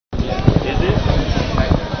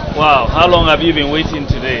Wow, how long have you been waiting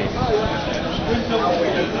today?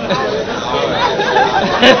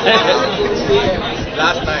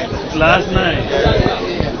 Last night. Last night.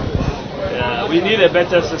 Yeah, we need a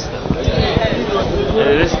better system.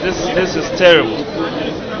 This is terrible.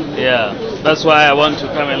 Yeah, that's why I want to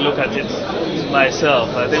come and look at it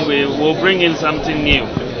myself. I think we will bring in something new.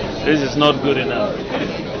 This is not good enough.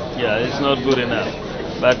 Yeah, it's not good enough.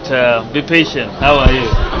 But be patient. How are you?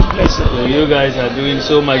 So you guys are doing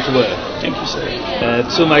so much work. Thank you, sir.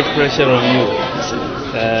 So much pressure on you.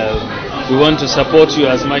 We want to support you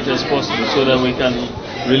as much as possible so that we can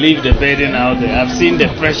relieve the burden out there. I've seen the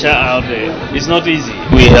pressure out there. It's not easy.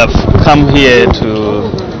 We have come here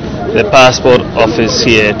to the passport office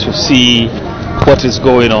here to see what is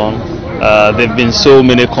going on. There have been so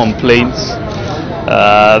many complaints.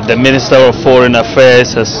 The Minister of Foreign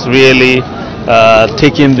Affairs has really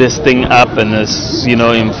taken this thing up and has,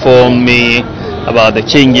 informed me about the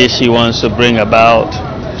changes she wants to bring about.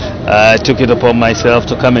 I took it upon myself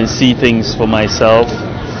to come and see things for myself.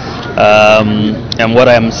 And what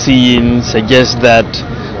I'm seeing suggests that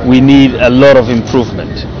we need a lot of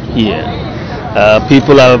improvement here.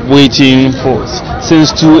 People are waiting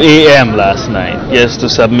since 2 a.m. last night just to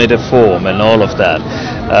submit a form and all of that.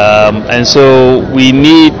 And so we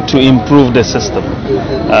need to improve the system.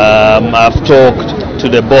 I've talked to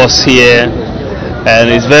the boss here, and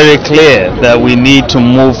it's very clear that we need to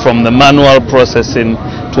move from the manual processing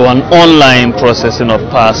to an online processing of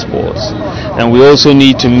passports. And we also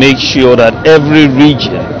need to make sure that every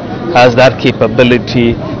region has that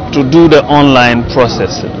capability to do the online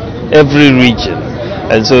processing. Every region.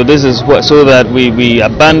 And so this is so that we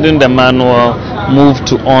abandon the manual, move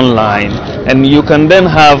to online, and you can then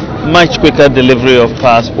have much quicker delivery of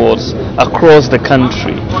passports across the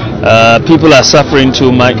country. People are suffering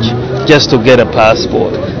too much just to get a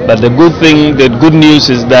passport. But the good news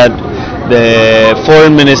is that the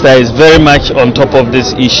foreign minister is very much on top of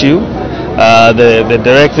this issue. The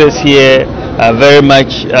directors here are very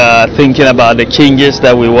much thinking about the changes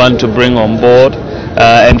that we want to bring on board.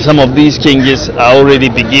 And some of these changes are already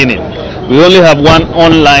beginning. We only have one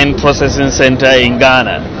online processing center in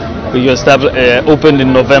Ghana, which was opened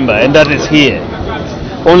in November, and that is here.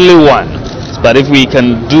 Only one. But if we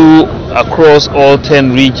can do across all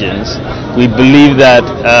 10 regions, we believe that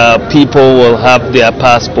people will have their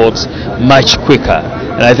passports much quicker.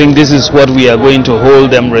 And I think this is what we are going to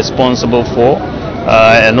hold them responsible for,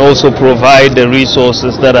 and also provide the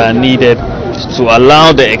resources that are needed to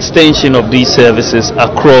allow the extension of these services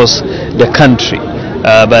across the country.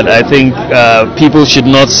 But I think people should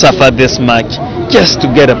not suffer this much just to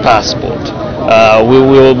get a passport. We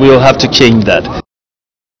will have to change that.